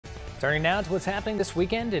Turning now to what's happening this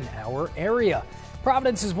weekend in our area.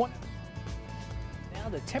 Providence is now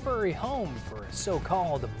the temporary home for a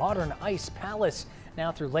so-called modern ice palace.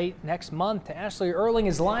 Now through late next month, Ashley Erling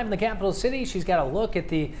is live in the capital city. She's got a look at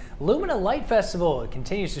the Lumina Light Festival. It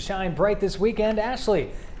continues to shine bright this weekend. Ashley,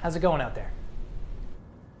 how's it going out there?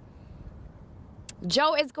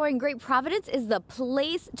 Joe, it's going great. Providence is the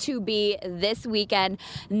place to be this weekend,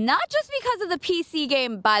 not just because of the PC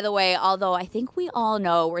game, by the way, although I think we all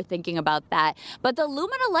know we're thinking about that. But the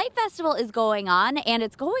Lumina Light Festival is going on, and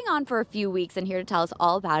it's going on for a few weeks, and here to tell us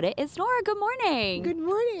all about it is Nora. Good morning. Good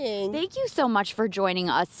morning. Thank you so much for joining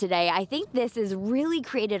us today. I think this has really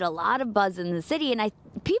created a lot of buzz in the city, and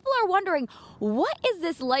people are wondering, what is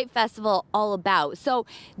this light festival all about? So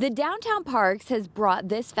the Downtown Parks has brought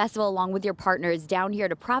this festival along with your partners down here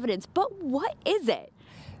to Providence, but what is it?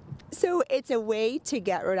 So it's a way to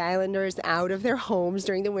get Rhode Islanders out of their homes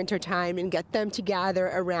during the wintertime and get them to gather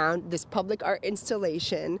around this public art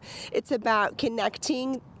installation. It's about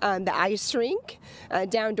connecting the ice rink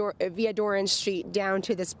via Doran Street down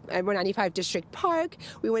to this 195 District Park.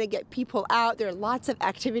 We want to get people out. There are lots of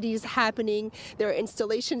activities happening. There are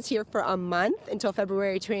installations here for a month until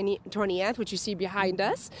February 20th, which you see behind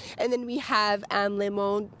us. And then we have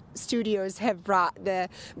Lemon Studios have brought the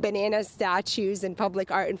banana statues and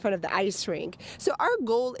public art in front of the ice rink. So our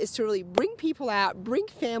goal is to really bring people out, bring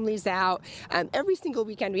families out. Every single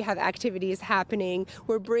weekend we have activities happening.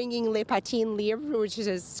 We're bringing Les Patines Libres, which is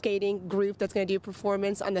a skating group that's going to do a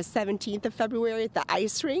performance on the 17th of February at the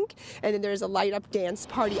ice rink. And then there's a light up dance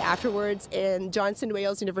party afterwards. And Johnson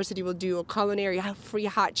Wales University will do a culinary free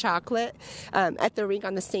hot chocolate at the rink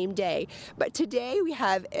on the same day. But today we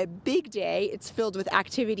have a big day. It's filled with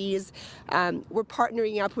activities. We're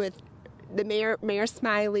partnering up with the Mayor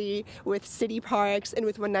Smiley, with City Parks, and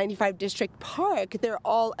with 195 District Park. They're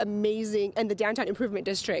all amazing, and the Downtown Improvement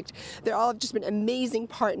District. They're all just been amazing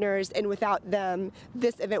partners, and without them,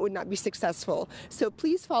 this event would not be successful. So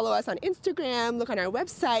please follow us on Instagram, look on our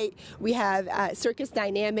website. We have Circus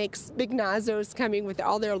Dynamics, Big Nazos coming with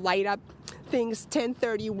all their light up things.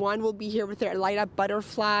 1031 will be here with their light up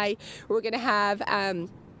butterfly. We're going to have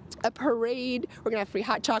a parade. We're going to have free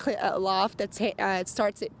hot chocolate at Loft. It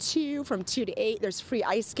starts at 2, from 2 to 8. There's free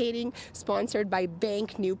ice skating, sponsored by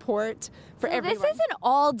Bank Newport for everyone. This is an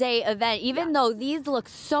all-day event. Even though these look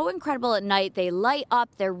so incredible at night, they light up.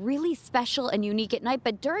 They're really special and unique at night.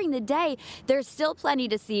 But during the day, there's still plenty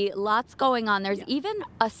to see. Lots going on. There's even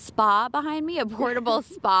a spa behind me, a portable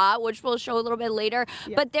spa, which we'll show a little bit later.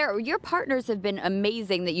 But your partners have been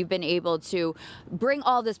amazing that you've been able to bring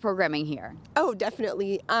all this programming here. Oh,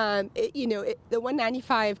 definitely. The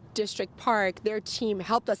 195 District Park, their team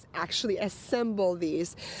helped us actually assemble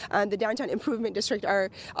these. The Downtown Improvement District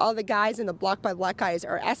all the guys and the block by block guys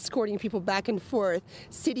are escorting people back and forth.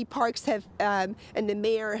 City Parks have, and the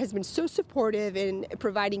mayor has been so supportive in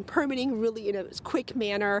providing permitting really in a quick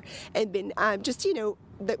manner, and been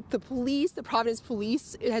the police, the Providence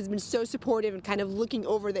Police, has been so supportive and kind of looking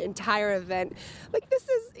over the entire event. Like, this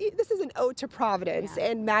is an ode to Providence,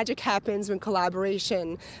 and magic happens when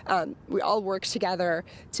collaboration. We all work together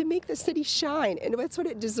to make the city shine, and that's what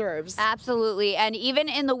it deserves. Absolutely, and even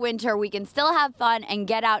in the winter, we can still have fun and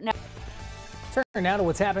get out now. Turning now to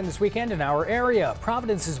what's happening this weekend in our area.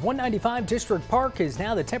 Providence's 195 District Park is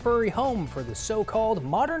now the temporary home for the so-called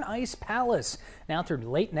Modern Ice Palace, now through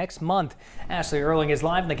late next month. Ashley Erling is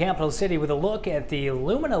live in the capital city with a look at the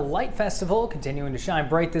Lumina Light Festival, continuing to shine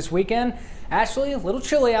bright this weekend. Ashley, a little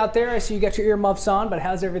chilly out there. I see you got your earmuffs on, but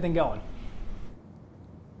how's everything going?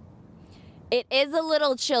 It is a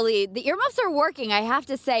little chilly. The earmuffs are working, I have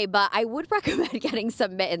to say, but I would recommend getting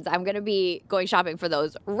some mittens. I'm going to be going shopping for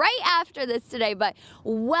those right after this today, but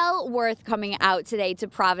well worth coming out today to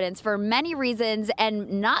Providence for many reasons,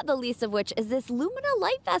 and not the least of which is this Lumina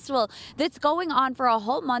Light Festival that's going on for a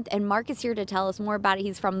whole month, and Mark is here to tell us more about it.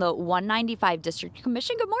 He's from the 195 District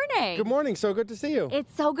Commission. Good morning. Good morning. So good to see you.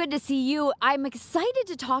 It's so good to see you. I'm excited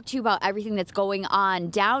to talk to you about everything that's going on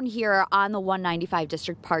down here on the 195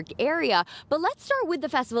 District Park area. But let's start with the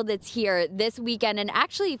festival that's here this weekend, and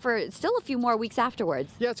actually for still a few more weeks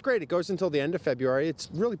afterwards. Yeah, it's great. It goes until the end of February. It's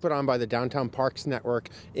really put on by the Downtown Parks Network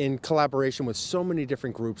in collaboration with so many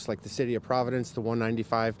different groups like the City of Providence, the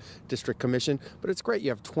 195 District Commission. But it's great. You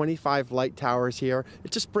have 25 light towers here. It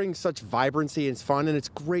just brings such vibrancy and fun, and it's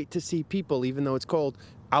great to see people, even though it's cold,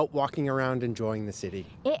 out walking around enjoying the city.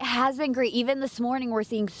 It has been great. Even this morning, we're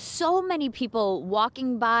seeing so many people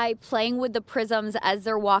walking by, playing with the prisms as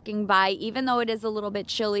they're walking by, even though it is a little bit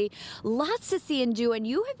chilly. Lots to see and do, and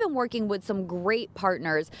you have been working with some great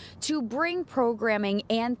partners to bring programming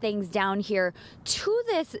and things down here to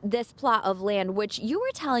this plot of land, which you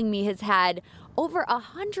were telling me has had over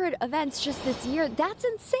 100 events just this year. That's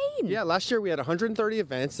insane. Yeah, last year we had 130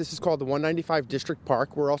 events. This is called the 195 District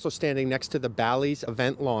Park. We're also standing next to the Bally's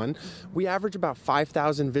event lawn. We average about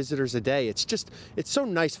 5,000 visitors a day. It's so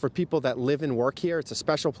nice for people that live and work here. It's a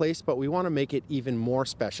special place, but we want to make it even more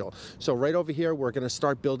special. So right over here, we're going to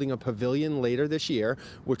start building a pavilion later this year,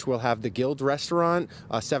 which will have the Guild Restaurant,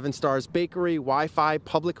 7 Stars Bakery, Wi-Fi,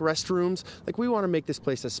 public restrooms. Like, we want to make this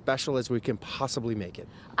place as special as we can possibly make it.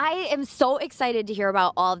 I am so excited to hear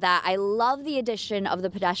about all of that. I love the addition of the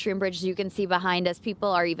pedestrian bridge you can see behind us. People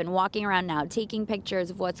are even walking around now, taking pictures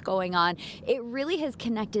of what's going on. It really has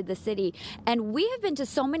connected the city. And we have been to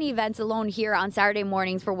so many events alone here on Saturday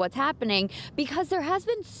mornings for what's happening because there has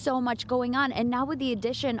been so much going on. And now with the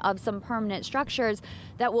addition of some permanent structures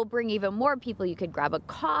that will bring even more people, you could grab a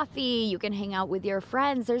coffee, you can hang out with your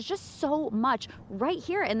friends. There's just so much right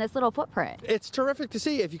here in this little footprint. It's terrific to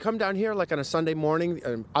see. If you come down here like on a Sunday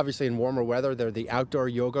morning, obviously in warmer weather, there are the outdoor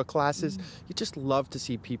yoga classes. You just love to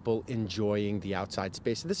see people enjoying the outside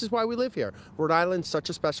space. This is why we live here. Rhode Island's such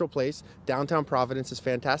a special place. Downtown Providence is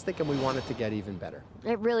fantastic, and we want it to get even better.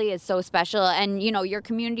 It really is so special. And, you know, your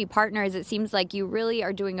community partners, it seems like you really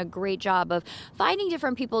are doing a great job of finding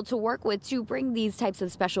different people to work with to bring these types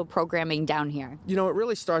of special programming down here. You know, it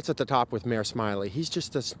really starts at the top with Mayor Smiley. He's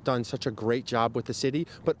just done such a great job with the city,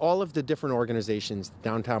 but all of the different organizations,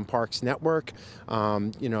 Downtown Parks Network,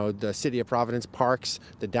 you know, the City of Providence Parks,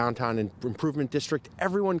 the Downtown Improvement District,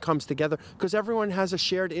 everyone comes together because everyone has a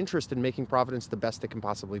shared interest in making Providence the best it can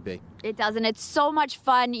possibly be. It does, and it's so much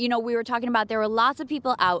fun. You know, we were talking about there were lots of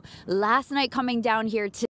people out last night coming down here to